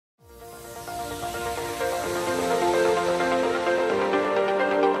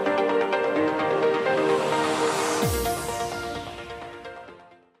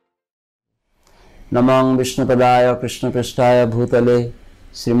नमः विष्णुपदाय कृष्णपृष्ठाय भूतले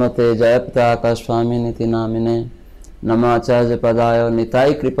श्रीमते जयपताका स्वामिनिति नामिने नमाचार्यपदाय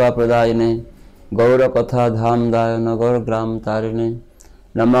निताय कृपा प्रदायिने गौरकथा धामदाय नगर ग्राम तारिणे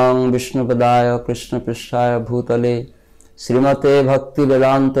नमः विष्णुपदाय कृष्णपृष्ठाय भूतले श्रीमते भक्ति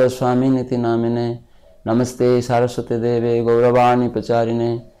वेदांत स्वामिनिति नामिने नमस्ते सारस्वती देवे गौरवाणी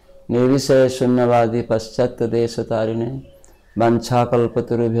प्रचारिणे निर्विषय शून्यवादी पाश्चात्य देश तारिणे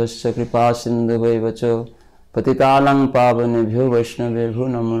वंशाकल्पतरुभ्यश्च कृपा सिन्धुभ्यैव च पतितानां पावनेभ्यो वैष्णवेभ्यो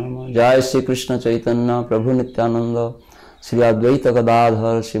नमो नमः। जय श्री कृष्ण चैतन्य प्रभु नित्यानंद श्री अद्वैत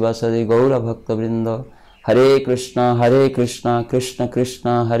गदाधर शिवासादि गौर भक्तवृंद। हरे कृष्ण कृष्ण कृष्ण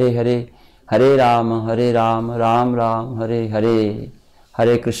हरे हरे हरे राम राम राम हरे हरे।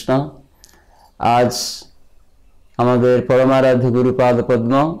 हरे कृष्ण। आज हमारे परमाराध्य गुरुपाद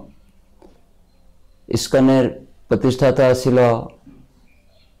पद्म इस्कনের प्रतिष्ठाता ছিল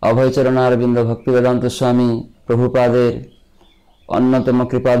अभयचरणारविंद भक्ति वेदांत स्वामी प्रभुपादेर अन्यतम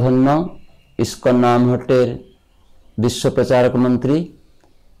कृपाधन्य इस्कन नामहट्टेर विश्व प्रचारक मंत्री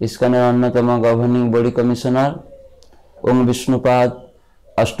इस्कনের अन्यतम गवर्निंग बॉडी कमिशनर ओम विष्णुपाद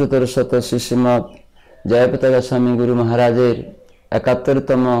अष्टोत्तर शत श्रीमद जयपताका स्वामी गुरु महाराजेर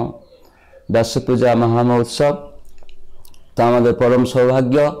 71तम व्यास पूजा महामहोत्सव। तो हमारे परम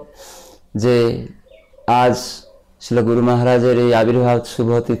सौभाग्य जे आज श्री गुरु महाराजेर এই आविर्भाव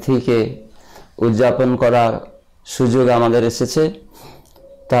शुभ तिथि के उद्यापन करार सुयोग आमादेर एसेছে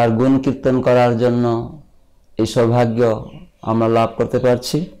तार गुण कीर्तन करार जन्य এই सौभाग्य आमरा लाभ करते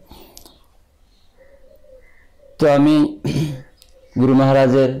पारছি। तो आमी गुरु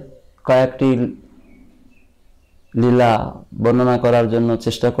महाराजेर कयेकटी लीला वर्णना करार जन्य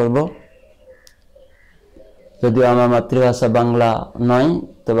चेष्टा करब। यदि आमार मातृभाषा बांगला नय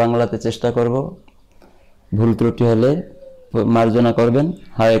तो बांगलाते चेष्टा करब, भूल त्रुटि हले मार्जना करबेन।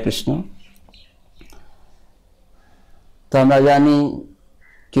 हरे कृष्ण। तो आमरा जानी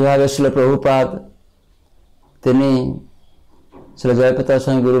किभाबे श्री प्रभुपाद तिनी श्री जयपताका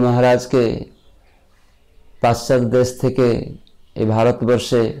स्वामी गुरु महाराज के पाश्चात्य देश थेके এই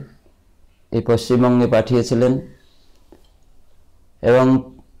भारतवर्षे এই পশ্চিমবঙ্গে পাঠিয়েছিলেন এবং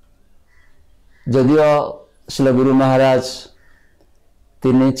যদিও শ্রী গুরু মহারাজ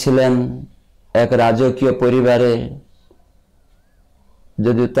তিনি ছিলেন এক রাজকীয় পরিবারে,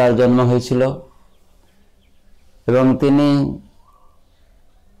 যদিও তার জন্ম হয়েছিল এবং তিনি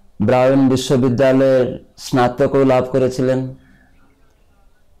ব্রাউন বিশ্ববিদ্যালয়ের স্নাতকও লাভ করেছিলেন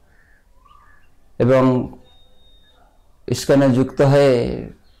এবং ইস্কনে যুক্ত হয়ে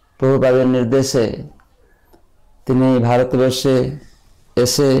প্রভুপাদের নির্দেশে তিনি ভারতবর্ষে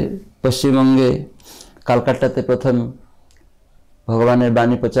এসে পশ্চিমবঙ্গে কলকাতাতে প্রথম ভগবানের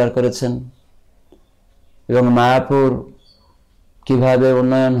বাণী প্রচার করেছেন এবং মায়াপুর কিভাবে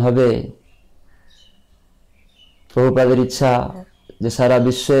উন্নয়ন হবে প্রভুপাদের ইচ্ছা যে সারা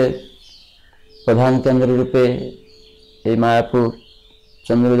বিশ্বে প্রধান কেন্দ্র রূপে এই মায়াপুর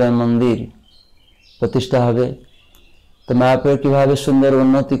চন্দ্রোদয় মন্দির প্রতিষ্ঠা হবে। তো মায়াপুর কিভাবে সুন্দর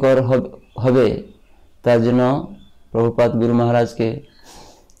উন্নতিকর হবে তার জন্য প্রভুপাদ গুরু মহারাজকে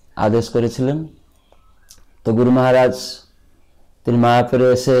আদেশ করেছিলেন। তো গুরু মহারাজ তিনি মায়াপুরে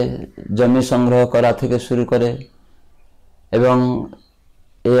এসে জমি সংগ্রহ করা থেকে শুরু করে এবং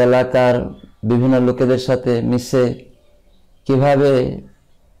এই এলাকার বিভিন্ন লোকেদের সাথে মিশে কিভাবে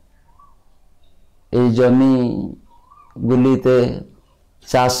এই জমিগুলিতে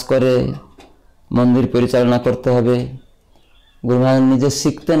চাষ করে মন্দির পরিচালনা করতে হবে গুরু মহারাজ নিজে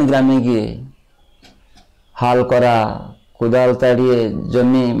শিখতেন। গ্রামে গিয়ে হাল করা, কোদাল তাড়িয়ে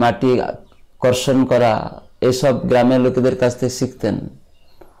জমি মাটি কর্ষণ করা এসব গ্রামের লোকেদের কাছ থেকে শিখতেন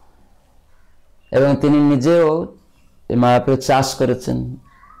এবং তিনি নিজেও মায়াপুরে চাষ করেছেন।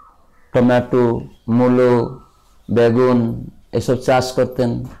 টমেটো, মূলো, বেগুন এসব চাষ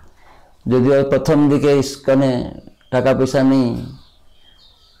করতেন। যদিও প্রথম দিকে ইস্কনে টাকা পয়সা নেই,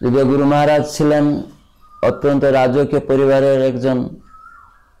 যদিও গুরু মহারাজ ছিলেন অত্যন্ত রাজকীয় পরিবারের একজন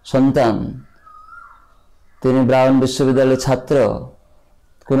সন্তান, তিনি ব্রাউন বিশ্ববিদ্যালয়ের ছাত্র,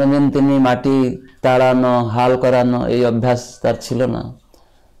 কোনোদিন তিনি মাটি তাড়ানো, হাল করানো এই অভ্যাস তার ছিল না।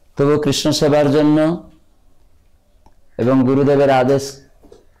 তবু কৃষ্ণ সেবার জন্য এবং গুরুদেবের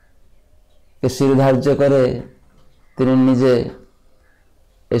আদেশকে শিরোধার্য করে তিনি নিজে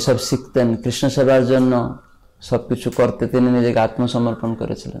এসব শিখতেন। কৃষ্ণ সেবার জন্য সবকিছু করতে তিনি নিজেকে আত্মসমর্পণ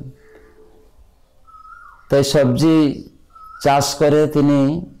করেছিলেন। তাই সবজি চাষ করে তিনি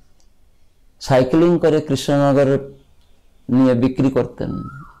সাইকেলিং করে কৃষ্ণনগরে নিয়ে বিক্রি করতেন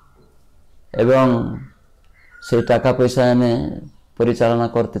এবং সেই টাকা পয়সা এনে পরিচালনা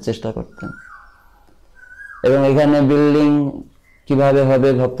করতে চেষ্টা করতেন। এবং এখানে বিল্ডিং কিভাবে হবে,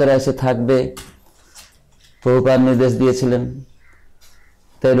 ভক্তরা এসে থাকবে প্রভুপাদ নির্দেশ দিয়েছিলেন,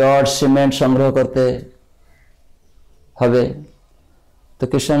 তাই রড সিমেন্ট সংগ্রহ করতে হবে। তো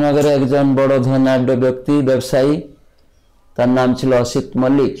কৃষ্ণনগরে একজন বড় ধনাঢ্য ব্যক্তি, ব্যবসায়ী, তার নাম ছিল অসিত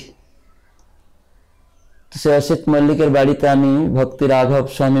মল্লিক। তো সে অসিত মল্লিকের বাড়িতে আমি ভক্তি রাঘব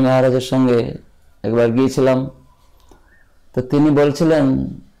স্বামী মহারাজের সঙ্গে একবার গিয়েছিলাম। তো তিনি বলছিলেন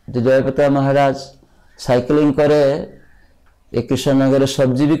যে জয়প্রতাপ মহারাজ সাইকেলিং করে এই কৃষ্ণনগরে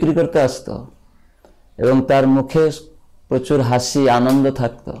সবজি বিক্রি করতে আসতো এবং তার মুখে প্রচুর হাসি আনন্দ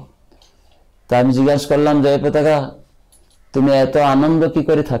থাকতো। তা আমি জিজ্ঞাসা করলাম, জয়প্রতাকা, তুমি এত আনন্দ কি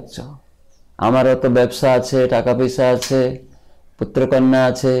করে থাকছ? আমারও তো ব্যবসা আছে, টাকা পয়সা আছে, পুত্রকন্যা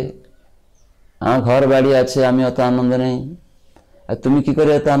আছে, আমার ঘর বাড়ি আছে, আমি অত আনন্দ নেই, আর তুমি কি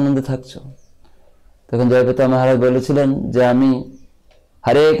করে এত আনন্দে থাকছো? তখন জয়প্রতাপ মহারাজ বলেছিলেন যে আমি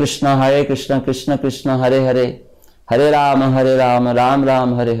হরে কৃষ্ণ কৃষ্ণ কৃষ্ণ হরে হরে, হরে রাম রাম রাম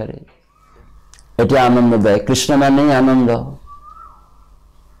হরে হরে, এটি আনন্দ দেয়। কৃষ্ণ মানেই আনন্দ।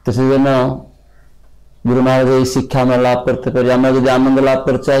 তো সেই জন্য গুরু মহারাজের এই শিক্ষা আমরা লাভ করতে পারি। আমরা যদি আনন্দ লাভ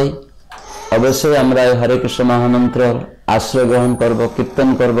করতে চাই, অবশ্যই আমরা এই হরে কৃষ্ণ মহামন্ত্র আশ্রয় গ্রহণ করব, কীর্তন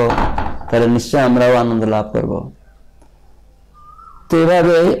করব, তাহলে নিশ্চয় আমরাও আনন্দ লাভ করব। তো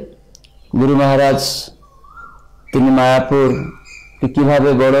এভাবে গুরু মহারাজ তিনি মায়াপুরকে কিভাবে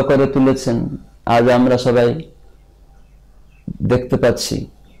বড় করে তুলেছেন আজ আমরা সবাই দেখতে পাচ্ছি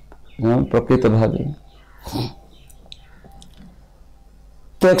প্রকৃতভাবে।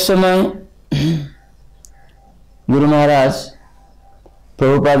 তো এক সময় গুরু মহারাজ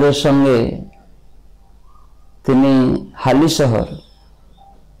প্রভুপাদের সঙ্গে তিনি হালি শহর,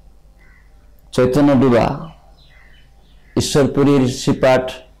 চৈতন্যডুবা, ঈশ্বরপুরীর শ্রীপাঠ,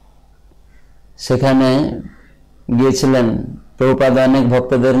 সেখানে গিয়েছিলেন। প্রভুপাদ অনেক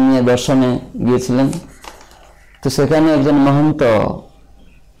ভক্তদের নিয়ে দর্শনে গিয়েছিলেন। তো সেখানে একজন মহন্ত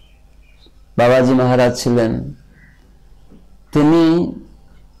বাবাজি মহারাজ ছিলেন। তিনি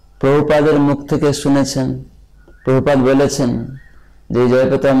প্রভুপাদের মুখ থেকে শুনেছেন, প্রভুপাদ বলেছেন যে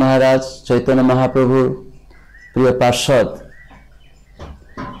জয়প্রতাপ মহারাজ চৈতন্য মহাপ্রভুর প্রিয় পার্ষদ,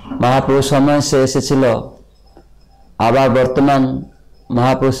 মহাপ্রভু সময় সে এসেছিল, আবার বর্তমান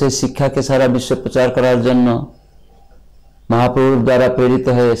মহাপ্রভু সেই শিক্ষাকে সারা বিশ্ব প্রচার করার জন্য মহাপ্রভুর দ্বারা প্রেরিত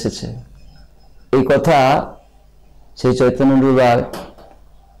হয়ে এসেছে। এই কথা সেই চৈতন্যডুবা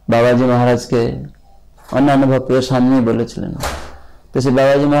বাবাজি মহারাজকে অন্যান্য ভক্তদের সামনেই বলেছিলেন। তো সেই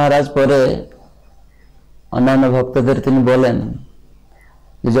বাবাজি মহারাজ পরে অন্যান্য ভক্তদের তিনি বলেন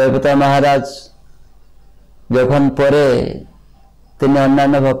যে জয়প্রতাপ মহারাজ যখন পরে তিনি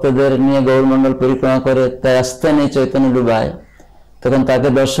অন্যান্য ভক্তদের নিয়ে গৌরমণ্ডল পরিক্রমা করে তাই আসতেন এই চৈতন্যডুবায়, তখন তাকে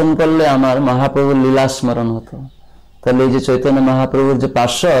দর্শন করলে আমার মহাপ্রভুর লীলা স্মরণ হতো। তাহলে এই যে চৈতন্য মহাপ্রভুর যে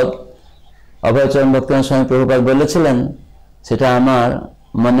পার্ষদ অভয়চরণ ভক্তগণ স্বামী প্রভুপাদ বলেছিলেন, সেটা আমার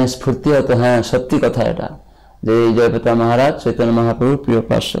মনে স্ফূর্তি হতো, হ্যাঁ সত্যি কথা এটা, যে এই জয়প্রতাপ মহারাজ চৈতন্য মহাপ্রভুর প্রিয়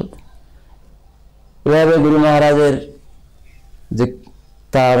পার্ষদ। এভাবে গুরু মহারাজের যে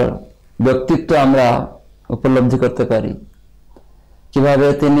তার ব্যক্তিত্ব আমরা উপলব্ধি করতে পারি, কিভাবে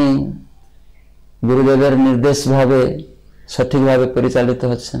তিনি গুরুদেবের নির্দেশভাবে সঠিকভাবে পরিচালিত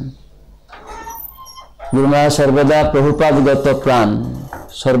হচ্ছেন। গুরু মহারাজ সর্বদা প্রভুপাদগত প্রাণ,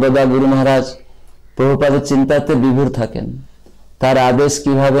 সর্বদা গুরু মহারাজ প্রভুপাদের চিন্তাতে বিভোর থাকেন। তার আদেশ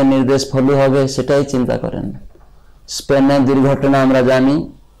কিভাবে নির্দেশ ফলো হবে সেটাই চিন্তা করেন। স্পেনে দুর্ঘটনা আমরা জানি,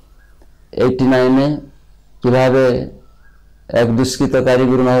 89-এ কিভাবে এক দুষ্কৃতকারী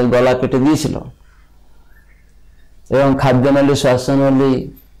গুরু মহারাজ গলা কেটে দিয়েছিল এবং খাদ্যনলী, শ্বাসনলী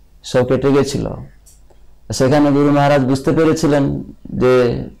সব কেটে গেছিল। সেখানে গুরু মহারাজ বুঝতে পেরেছিলেন যে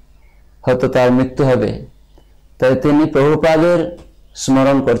হয়তো তার মৃত্যু হবে, তাই তিনি প্রভুপাদের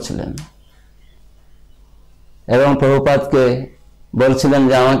স্মরণ করছিলেন এবং প্রভুপাদকে বলছিলেন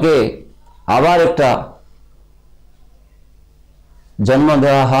যে আমাকে আবার একটা জন্ম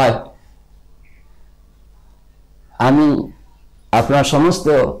দেওয়া হয়, আমি আপনার সমস্ত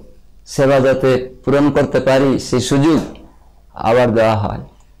সেবা যাতে পূরণ করতে পারি সেই সুযোগ আবার দেওয়া হয়।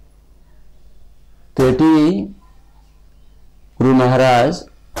 তো এটি গুরু মহারাজ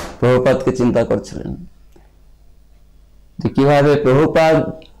প্রভুপাদকে চিন্তা করছিলেন যে কিভাবে প্রভুপাদ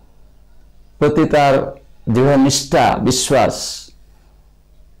প্রতি তার দৃঢ় নিষ্ঠা, বিশ্বাস,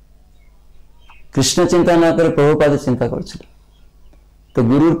 কৃষ্ণ চিন্তা না করে প্রভুপাদের চিন্তা করছিলেন। তো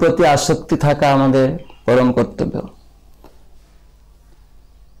গুরুর প্রতি আসক্তি থাকা আমাদের পরম কর্তব্য।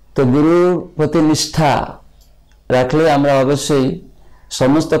 তো গুরুর প্রতি নিষ্ঠা রাখলে আমরা অবশ্যই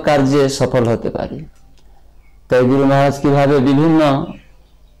সমস্ত কার্যে সফল হতে পারি। তাই গুরু মহারাজ কিভাবে বিভিন্ন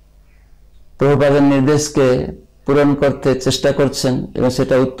প্রভুপাদের নির্দেশকে পূরণ করতে চেষ্টা করছেন এবং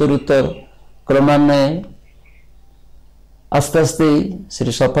সেটা উত্তর ক্রমান্বয়ে আস্তে আস্তেই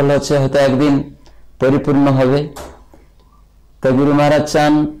সেটি সফল হচ্ছে। হয়তো একদিন পরিপূর্ণ হবে। তাই গুরু মহারাজ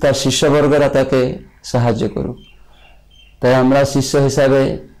চান তার শিষ্যবর্গরা তাকে সাহায্য করুক। তাই আমরা শিষ্য হিসাবে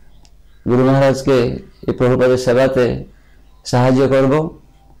গুরু মহারাজকে এই প্রভুপাদের সেবাতে সাহায্য করব।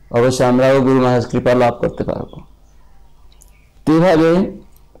 অবশ্যই আমরাও গুরু মহারাজ কৃপা লাভ করতে পারব। এইভাবে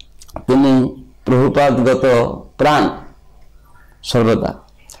তিনি প্রভুপাদগত প্রাণ সর্বদা।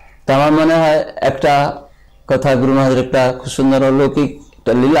 তা আমার মনে হয় একটা কথা, গুরু মহারাজের একটা খুব সুন্দর অলৌকিক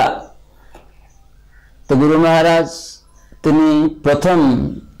একটা লীলা। তো গুরু মহারাজ তিনি প্রথম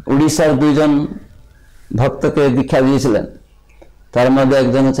উড়িষ্যার 2 জন ভক্তকে দীক্ষা দিয়েছিলেন। তার মধ্যে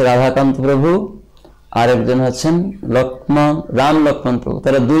একজন হচ্ছে রাধাকান্ত প্রভু, আর একজন হচ্ছেন রাম লক্ষ্মণ প্রভু।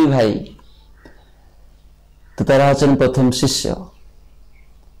 তারা 2 ভাই। তো তারা হচ্ছেন প্রথম শিষ্য।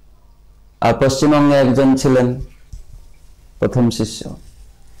 আর পশ্চিমবঙ্গে একজন ছিলেন প্রথম শিষ্য।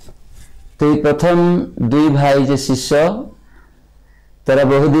 তো এই প্রথম 2 ভাই যে শিষ্য, তারা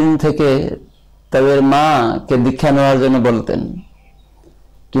বহুদিন থেকে তাদের মাকে দীক্ষা নেওয়ার জন্য বলতেন,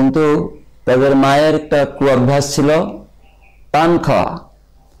 কিন্তু তাদের মায়ের একটা কুঅভ্যাস ছিল পান খাওয়া।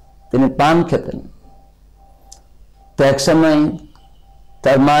 তিনি পান খেতেন। তো এক সময়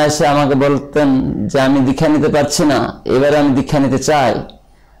তার মা এসে আমাকে বলতেন যে আমি দীক্ষা নিতে পারছি না, এবারে আমি দীক্ষা নিতে চাই,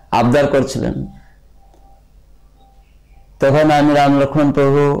 আবদার করছিলেন। তখন আমি রাম লক্ষ্মণ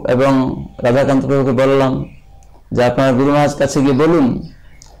প্রভু এবং রাধাকান্ত প্রভুকে বললাম যে আপনার গুরু মহারাজ কাছে গিয়ে বলুন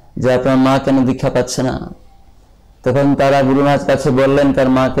যে আপনার মা কেন দীক্ষা পাচ্ছে না। তখন তারা গুরু মহারাজ কাছে বললেন তার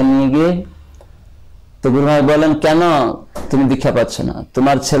মাকে নিয়ে গিয়ে। তো গুরু মহারাজ বললেন, কেন তুমি দীক্ষা পাচ্ছ না?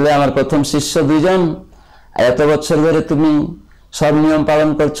 তোমার ছেলে আমার প্রথম শিষ্য 2 জন, এত বছর ধরে তুমি সব নিয়ম পালন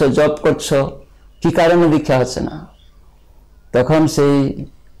করছো, জপ করছো, কি কারণে দীক্ষা হচ্ছে না? তখন সেই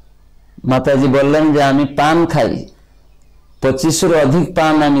মাতাজি বললেন যে আমি পান খাই, 25-এর অধিক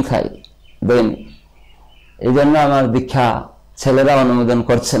পান আমি খাই দৈনিক, এই জন্য আমার দীক্ষা ছেলেরা অনুমোদন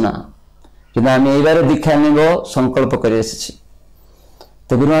করছে না, কিন্তু আমি এইবারে দীক্ষা নিব সংকল্প করে এসেছি।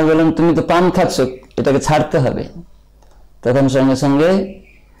 তো গুরু মহারাজ বললেন, তুমি তো পান খাচ্ছ, এটাকে ছাড়তে হবে। তখন সঙ্গে সঙ্গে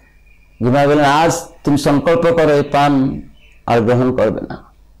গুরু মহারাজ বললেন, আজ তুমি সংকল্প করো এই পান আর গ্রহণ করবে না।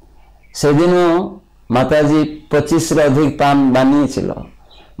 সেদিনও মাতাজি 25-এর অধিক পান বানিয়েছিল।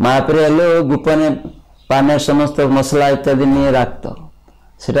 মায়াপুরে এলো গোপনে পানের সমস্ত মশলা ইত্যাদি নিয়ে রাখত,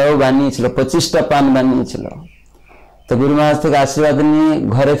 সেটাও বানিয়েছিল, 25টা পান বানিয়েছিল। তো গুরু মহারাজ থেকে আশীর্বাদ নিয়ে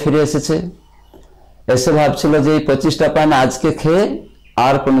ঘরে ফিরে এসেছে। এসে ভাবছিল যে এই 25টা পান আজকে খেয়ে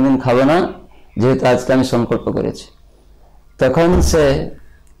আর কোনোদিন খাবো না, যেহেতু আজকে আমি সংকল্প করেছি। তখন সে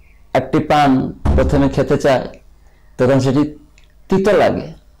একটি পান প্রথমে খেতে চায়, তখন সেটি তিতো লাগে।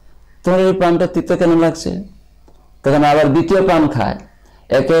 তোমার এই পানটা তিতো কেন লাগছে? তখন আবার দ্বিতীয় পান খায়।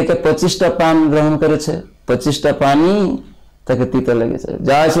 একে একে 25টা পান গ্রহণ করেছে, 25টা পানই তাকে তিতো লেগেছে।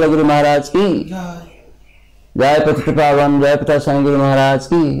 জয় শ্রী গুরু মহারাজ কি জয়, পতিত পাবন জয় পিতা স্বামী গুরু মহারাজ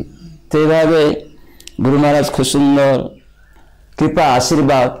কি। তো এইভাবে গুরু মহারাজ খুব সুন্দর কৃপা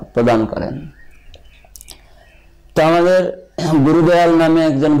আশীর্বাদ প্রদান করেন। তো আমাদের গুরুদয়াল নামে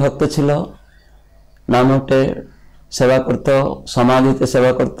একজন ভক্ত ছিল, নামহট্টে সেবা করত, সমাধিতে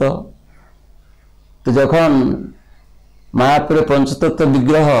সেবা করত। তো যখন মায়াপুরে পঞ্চতত্ত্ব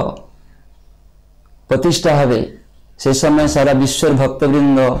বিগ্রহ প্রতিষ্ঠা হবে, সেই সময় সারা বিশ্বের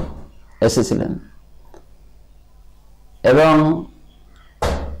ভক্তবৃন্দ এসেছিলেন এবং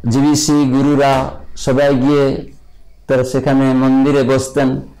জিবিসি গুরুরা সবাই গিয়ে তারা সেখানে মন্দিরে বসতেন।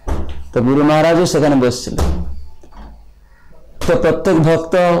 তো গুরু মহারাজও সেখানে বসছিলেন। তো প্রত্যেক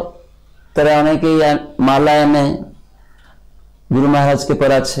ভক্ত তারা অনেকেই মালা এনে গুরু মহারাজকে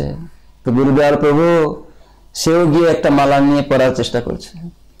পড়াচ্ছে। তো গুরুদয়াল প্রভু সেও গিয়ে একটা মালা নিয়ে পড়ার চেষ্টা করছে।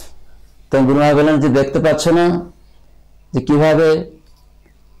 তো গুরু মহারাজ বললেন যে দেখতে পাচ্ছ না যে কিভাবে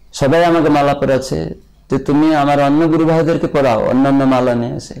সবাই আমাকে মালা পড়াচ্ছে, তো তুমি আমার অন্য গুরু ভাইদেরকে পড়াও অন্যান্য মালা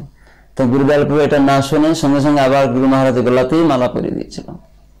নিয়ে এসে। তো গুরুদয়াল প্রভু এটা না শুনে সঙ্গে সঙ্গে আবার গুরু মহারাজের গলাতেই মালা পরিয়ে দিয়েছিল।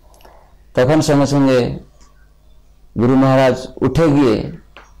 তখন সঙ্গে সঙ্গে গুরু মহারাজ উঠে গিয়ে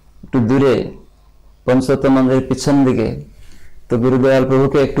একটু দূরে পঞ্চতত্ত্ব মন্দিরের পিছন দিকে, তো গুরুদয়াল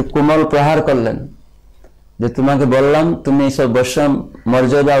প্রভুকে একটু কোমল প্রহার করলেন যে তোমাকে বললাম তুমি এইসব বৈষ্ণব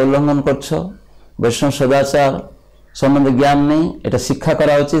মর্যাদা উল্লঙ্ঘন করছো, বৈষ্ণব সদাচার সম্বন্ধে জ্ঞান নেই, এটা শিক্ষা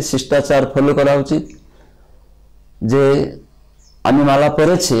করা উচিত, শিষ্টাচার ফলো করা উচিত। যে আমি মালা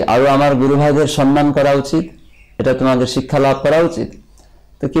পরেছি, আরো আমার গুরু ভাইদের সম্মান করা উচিত, এটা তোমাদের শিক্ষা লাভ করা উচিত।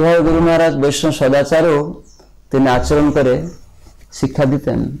 তো কিভাবে গুরু মহারাজ বৈষ্ণব সদাচারও তিনি আচরণ করে শিক্ষা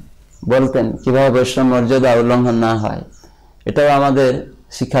দিতেন, বলতেন কিভাবে বৈষ্ণব মর্যাদা উল্লঙ্ঘন না হয়, এটাও আমাদের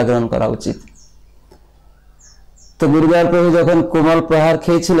শিক্ষা গ্রহণ করা উচিত। তো গুরুদয়াল প্রভু যখন কোমল প্রহার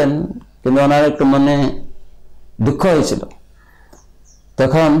খেয়েছিলেন, কিন্তু ওনার একটু মনে দুঃখ হয়েছিল।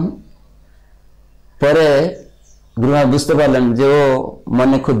 তখন পরে গুরু মহারাজ বুঝতে পারলেন যে ও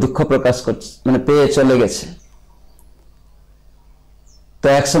মনে খুব দুঃখ প্রকাশ করছে, মানে পেয়ে চলে গেছে। তো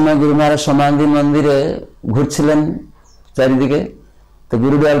একসময় গুরু মহারাজ সমাধি মন্দিরে ঘুরছিলেন চারিদিকে, তো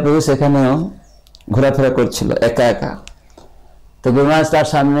গুরুদয়াল প্রভু সেখানেও ঘোরাফেরা করছিল একা একা। তো গুরু মহারাজ তার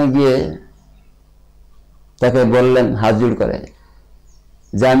সামনে গিয়ে তাকে বললেন হাত জোড় করে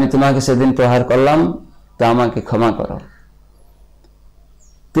যে আমি তোমাকে সেদিন প্রহার করলাম, তা আমাকে ক্ষমা করো।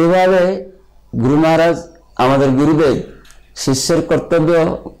 তো এভাবে গুরু মহারাজ, আমাদের গুরুদেব, শিষ্যের কর্তব্য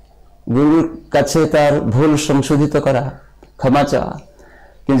গুরুর কাছে তার ভুল সংশোধিত করা, ক্ষমা চাওয়া।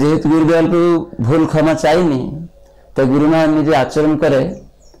 কিন্তু যেহেতু গুরুদয়াল প্রভু ভুল ক্ষমা চাইনি, তাই গুরু মহারাজ নিজে আচরণ করে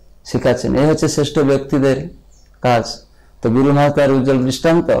শিখাচ্ছেন। এই হচ্ছে শ্রেষ্ঠ ব্যক্তিদের কাজ। তো গুরু মহারাজ তার উজ্জ্বল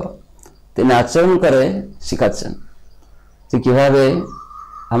দৃষ্টান্ত, তিনি আচরণ করে শিখাচ্ছেন যে কিভাবে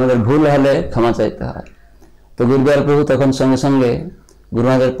আমাদের ভুল হলে ক্ষমা চাইতে হয়। তো গুরুদয়াল প্রভু তখন সঙ্গে সঙ্গে গুরু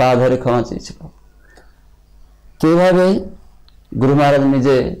মহারাজের পা ধরে ক্ষমা চেয়েছিল। কিভাবে গুরু মহারাজ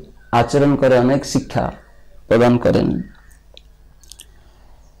নিজে আচরণ করে অনেক শিক্ষা প্রদান করেন।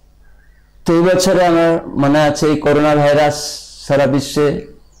 তো এই বছরে আমার মনে আছে এই করোনা ভাইরাস সারা বিশ্বে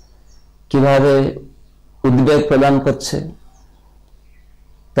কিভাবে উদ্বেগ প্রদান করছে,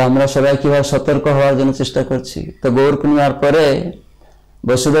 তো আমরা সবাই কিভাবে সতর্ক হওয়ার জন্য চেষ্টা করছি। তো গৌর পূর্ণিমার পরে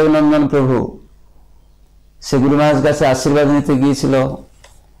বসুদেব নন্দন প্রভু সে গুরু মহারাজ কাছে আশীর্বাদ নিতে গিয়েছিল,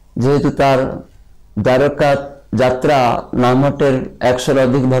 যেহেতু তার দ্বারকা যাত্রা নামহট্টের 100-র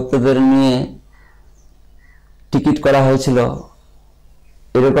অধিক ভক্তদের নিয়ে টিকিট করা হয়েছিল।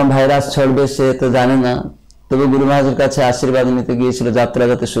 এরকম ভাইরাস ছড়বে সে তো জানে না, তবে গুরু মহারাজের কাছে আশীর্বাদ নিতে গিয়েছিল যাত্রা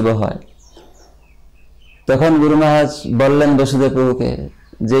যাতে শুভ হয়। তখন গুরু মহারাজ বললেন বসুদেব প্রভুকে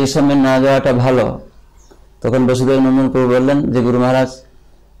যে এই সময় না যাওয়াটা ভালো। তখন বসুদেব নন্দন প্রভু বললেন যে গুরু মহারাজ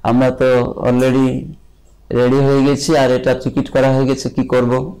আমরা তো অলরেডি রেডি হয়ে গেছি, আর এটা টিকিট করা হয়ে গেছে, কি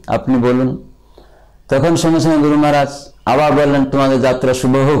করব আপনি বলুন। তখন সঙ্গে সঙ্গে গুরু মহারাজ আবার বললেন তোমাদের যাত্রা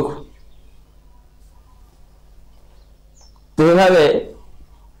শুভ হোক। তো এভাবে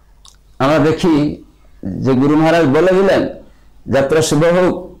আমরা দেখি যে গুরু মহারাজ বলে দিলেন যাত্রা শুভ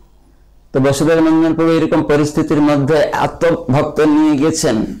হোক। তো বসুদেব নন্দন প্রভু এরকম পরিস্থিতির মধ্যে এত ভক্ত নিয়ে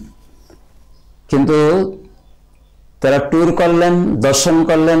গেছেন, কিন্তু তারা ট্যুর করলেন, দর্শন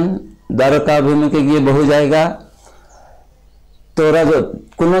করলেন, দ্বারকা অভিমুখে গিয়ে বহু জায়গা, তো ওরা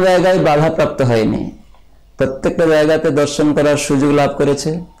কোনো জায়গায় বাধাপ্রাপ্ত হয়নি, প্রত্যেকটা জায়গাতে দর্শন করার সুযোগ লাভ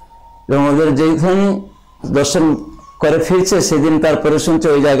করেছে। এবং ওদের যেখানে দর্শন করে ফিরছে সেদিন তারপরে শুনছে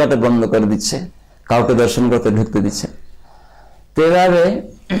ওই জায়গাটা বন্ধ করে দিচ্ছে, কাউকে দর্শন করতে ঢুকতে দিচ্ছে। তো এভাবে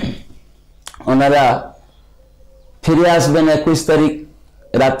ওনারা ফিরে আসবেন 21 তারিখ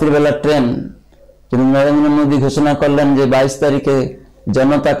রাত্রিবেলা ট্রেন, কিন্তু নরেন্দ্র মোদী ঘোষণা করলেন যে 22 তারিখে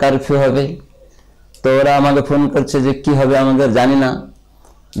জনতা কারফিউ হবে। তো ওরা আমাকে ফোন করছে যে কি হবে আমাদের জানি না,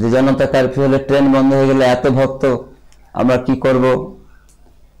 যে জনতা কারফিউ হলে ট্রেন বন্ধ হয়ে গেলে এত ভক্ত আমরা কি করব।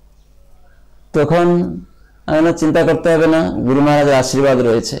 তখন আমরা চিন্তা করতে হবে না, গুরু মহারাজের আশীর্বাদ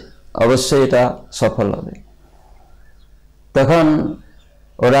রয়েছে, অবশ্যই এটা সফল হবে। তখন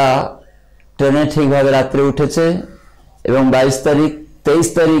ওরা ট্রেনে ঠিকভাবে রাত্রে উঠেছে এবং 22 তারিখ 23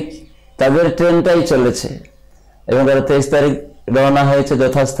 তারিখ তাদের ট্রেনটাই চলেছে এবং তারা 23 তারিখ রওনা হয়েছে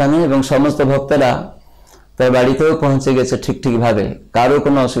যথাস্থানে এবং সমস্ত ভক্তরা তার বাড়িতেও পৌঁছে গেছে ঠিকভাবে, কারো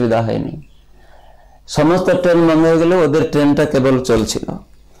কোনো অসুবিধা হয়নি। সমস্ত ট্রেন বন্ধ হয়ে গেলেও ওদের ট্রেনটা কেবল চলছিল।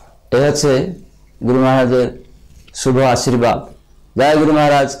 এ হচ্ছে গুরু মহারাজের শুভ আশীর্বাদ। জয় গুরু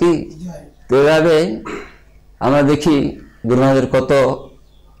মহারাজ কি। তো এভাবে আমরা দেখি গুরু মহারাজের কত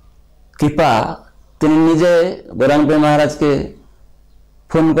কৃপা। তিনি নিজে গৌরাঙ্গ মহারাজকে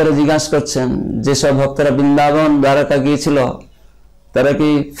ফোন করে জিজ্ঞাসা করছেন যেসব ভক্তরা বৃন্দাবন দ্বারকা গিয়েছিল তারা কি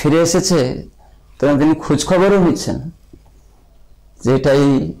ফিরে এসেছে, তখন তিনি খোঁজখবরও নিচ্ছেন। যেটাই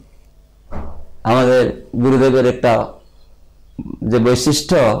আমাদের গুরুদেবের একটা যে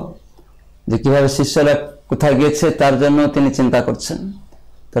বৈশিষ্ট্য, যে কিভাবে শিষ্যরা কোথায় গেছে তার জন্য তিনি চিন্তা করছেন,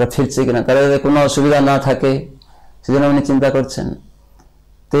 তারা ফিরছে কিনা, তারা যাতে কোনো অসুবিধা না থাকে সেজন্য উনি চিন্তা করছেন।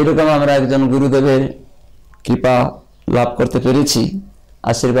 তো এইরকম আমরা একজন গুরুদেবের কৃপা লাভ করতে পেরেছি,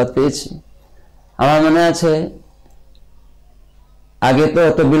 আশীর্বাদ পেয়েছি। আমার মনে আছে আগে তো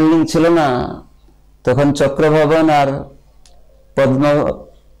এত বিল্ডিং ছিল না, তখন চক্রভবন আর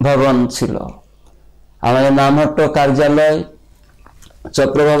পদ্মভবন ছিল। আমাদের নামহট্ট কার্যালয়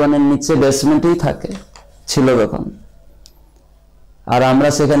চক্রভবনের নিচে বেসমেন্টেই ছিল তখন, আর আমরা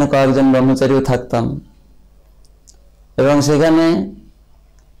সেখানে কয়েকজন ব্রহ্মচারীও থাকতাম এবং সেখানে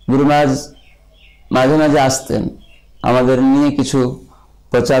গুরু মহারাজ মাঝে মাঝে আসতেন, আমাদের নিয়ে কিছু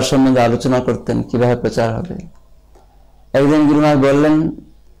প্রচার সম্বন্ধে আলোচনা করতেন, কিভাবে প্রচার হবে। একদিন গুরু মহারাজ বললেন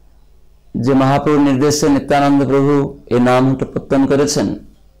যে মহাপ্রভুর নির্দেশে নিত্যানন্দ প্রভু এই নামহট্ট প্রত্যয়ন করেছেন,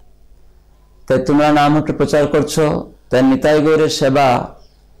 তাই তোমরা নাম হট্ট প্রচার করছো, তাই নিতাই গৌরের সেবা,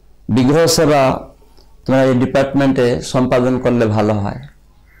 বিগ্রহ সেবা তোমরা এই ডিপার্টমেন্টে সম্পাদন করলে ভালো হয়।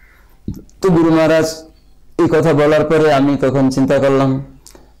 তো গুরু মহারাজ এই কথা বলার পরে আমি তখন চিন্তা করলাম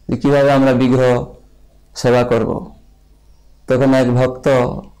যে কিভাবে আমরা বিগ্রহ সেবা করব। তখন এক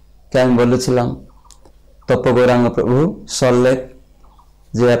ভক্তকে আমি বলেছিলাম, তপ গৌরাঙ্গ প্রভু সল্লেখ,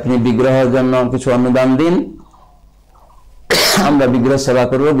 যে আপনি বিগ্রহের জন্য কিছু অনুদান দিন, আমরা বিগ্রহ সেবা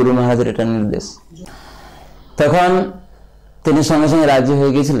করব, গুরু মহারাজের এটা নির্দেশ। তখন তিনি সঙ্গে সঙ্গে রাজি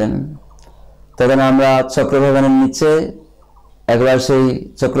হয়ে গেছিলেন। তখন আমরা চক্রভবনের নিচে একবার সেই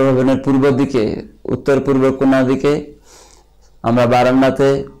চক্রভবনের পূর্ব দিকে, উত্তর পূর্ব কোণার দিকে আমরা বারান্দাতে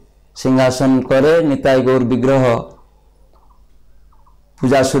সিংহাসন করে নিতাই গৌর বিগ্রহ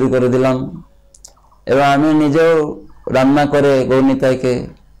পূজা শুরু করে দিলাম। এবং আমি নিজেও রান্না করে গৌর নিতাইকে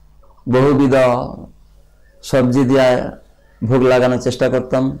বহুবিধ সবজি দিয়ে ভোগ লাগানোর চেষ্টা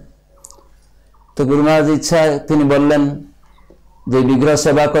করতাম। তো গুরু মহারাজ ইচ্ছায় তিনি বললেন যে বিগ্রহ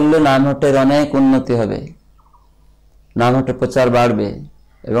সেবা করলে নামহট্টের অনেক উন্নতি হবে, নামহট্টের প্রচার বাড়বে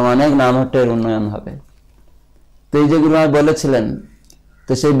এবং অনেক নামহট্টের উন্নয়ন হবে। তো এই যে গুরু মহারাজ বলেছিলেন,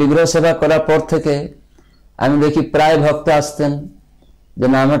 তো সেই বিগ্রহ সেবা করার পর থেকে আমি দেখি প্রায় ভক্ত আসতেন যে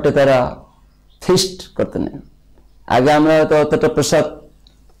নামহট্টে তারা ফিস্ট করতেন। আগে আমরা হয়তো অতটা প্রসাদ,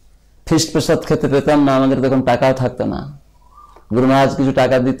 ফিস্ট প্রসাদ খেতে পেতাম না, আমাদের তখন টাকাও থাকতো না। গুরু মহারাজ কিছু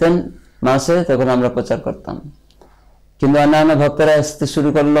টাকা দিতেন মাসে, তখন আমরা প্রচার করতাম। কিন্তু অন্যান্য ভক্তরা আসতে শুরু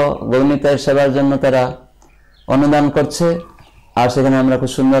করলো, গৌরনিতাইয়ের সেবার জন্য তারা অনুদান করছে, আর সেখানে আমরা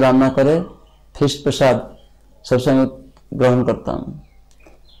খুব সুন্দর রান্না করে ফিস্ট প্রসাদ সবসময় গ্রহণ করতাম।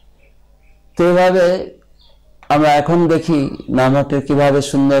 তো এইভাবে আমরা এখন দেখি নামহট্টের কিভাবে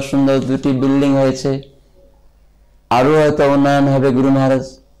সুন্দর সুন্দর দুটি বিল্ডিং হয়েছে, আরো হয়তো উন্নয়ন হবে। গুরু মহারাজ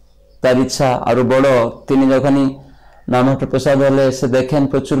তার ইচ্ছা আরো বড়। তিনি যখনই নামহট্ট প্রসাদ হলে এসে দেখেন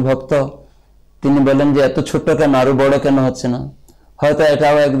প্রচুর ভক্ত, তিনি বলেন যে এত ছোট কেন, আরো বড় কেন হচ্ছে না। হয়তো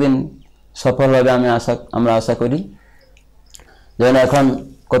এটাও একদিন সফল হবে, আমরা আশা করি। যেন এখন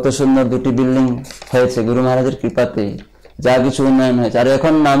কত সুন্দর দুটি বিল্ডিং হয়েছে গুরু মহারাজের কৃপাতে, যা কিছু উন্নয়ন হয়েছে। আর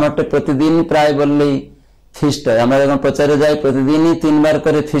এখন নামহট্টে প্রতিদিন প্রায় বললেই ফিস্ট হয়। আমরা যখন প্রচারে যাই প্রতিদিনই 3 বার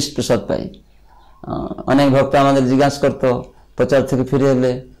করে ফিস্ট প্রসাদ পাই। অনেক ভক্ত আমাদের জিজ্ঞাসা করতো প্রচার থেকে ফিরে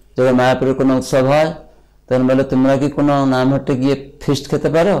এলে, যখন মায়াপুরের কোনো উৎসব হয় তখন বলে, তোমরা কি কোনো নামহট্টে গিয়ে ফিস্ট খেতে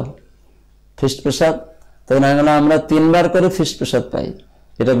পারো, ফিস্ট প্রসাদ? তখন আমি বললাম, আমরা 3 বার করে ফিস্ট প্রসাদ পাই।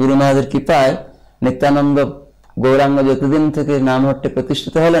 এটা গুরু মহারাজের কৃপায় নিত্যানন্দ গৌরাঙ্গ যতদিন থেকে নামহট্টে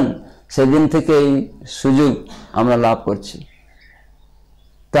প্রতিষ্ঠিত হলেন, সেদিন থেকে এই সুযোগ আমরা লাভ করছি।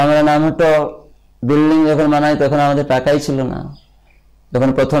 তো আমরা নামহট্ট বিল্ডিং যখন বানাই তখন আমাদের টাকাই ছিল না, যখন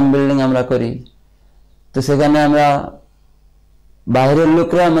প্রথম বিল্ডিং আমরা করি। তো সেখানে আমরা বাইরের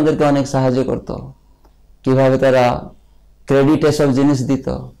লোকরা আমাদেরকে অনেক সাহায্য করত, কিভাবে তারা ক্রেডিট এসব জিনিস দিত।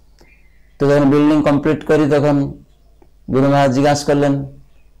 তো যখন বিল্ডিং কমপ্লিট করি তখন গুরু মহারাজ জিজ্ঞাসা করলেন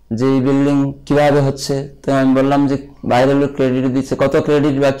যে এই বিল্ডিং কিভাবে হচ্ছে। তো আমি বললাম যে বাইরের লোক ক্রেডিট দিচ্ছে, কত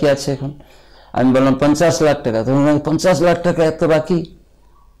ক্রেডিট বাকি আছে এখন? আমি বললাম 50 লাখ টাকা। তখন 50 লাখ টাকা এত বাকি,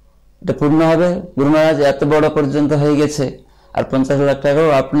 এটা পূর্ণ হবে? গুরু মহারাজ এত বড় পর্যন্ত হয়ে গেছে, আর 50 লাখ টাকাও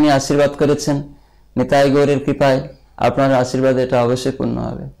আপনি আশীর্বাদ করেছেন, নিতাই গৌরের কৃপায় আপনার আশীর্বাদ এটা অবশ্যই পূর্ণ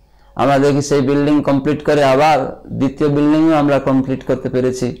হবে। আমরা দেখি সেই বিল্ডিং কমপ্লিট করে আবার দ্বিতীয় বিল্ডিংও আমরা কমপ্লিট করতে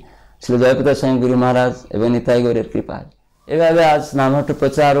পেরেছি, ছিল জয়প্রতাপ স্বামী গুরু মহারাজ এবং নিতাই গৌরের কৃপায়। এভাবে আজ নামহট্ট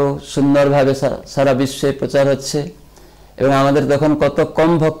প্রচারও সুন্দরভাবে সারা বিশ্বে প্রচার হচ্ছে। এবং আমাদের তখন কত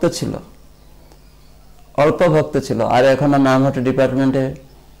কম ভক্ত ছিল, অল্প ভক্ত ছিল, আর এখন নামহট্ট ডিপার্টমেন্টে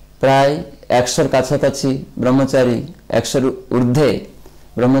প্রায় 100-র কাছাকাছি ব্রহ্মচারী, 100-র ঊর্ধ্বে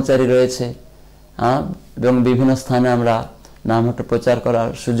ব্রহ্মচারী রয়েছে। এবং বিভিন্ন স্থানে আমরা নামহট্ট প্রচার করার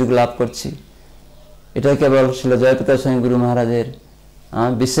সুযোগ লাভ করছি। এটা কেবল ছিল জয়প্রতাপ স্বামী গুরু মহারাজের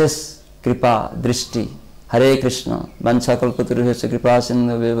বিশেষ কৃপা দৃষ্টি। হরে কৃষ্ণ। বাঞ্ছাকল্পতরুভ্যশ্চ কৃপা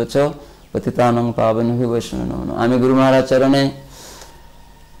সিন্ধুভ্যেব চ পতিতানাং পাবনেভ্যো বৈষ্ণবেভ্যো নমঃ। আমি গুরু মহারাজ চরণে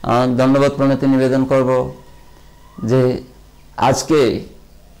দণ্ডবত প্রণতি নিবেদন করব যে আজকে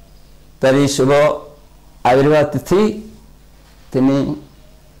তার এই শুভ আবির্ভাব তিথি, তিনি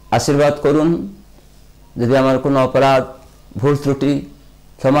আশীর্বাদ করুন। যদি আমার কোনো অপরাধ ভুল ত্রুটি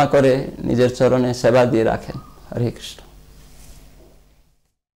ক্ষমা করে নিজের চরণে সেবা দিয়ে রাখেন। হরে Krishna.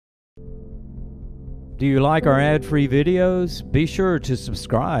 Do you like our ad-free videos? Be sure to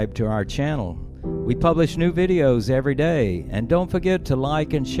subscribe to our channel. We publish new videos every day, and don't forget to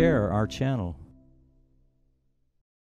like and share our channel.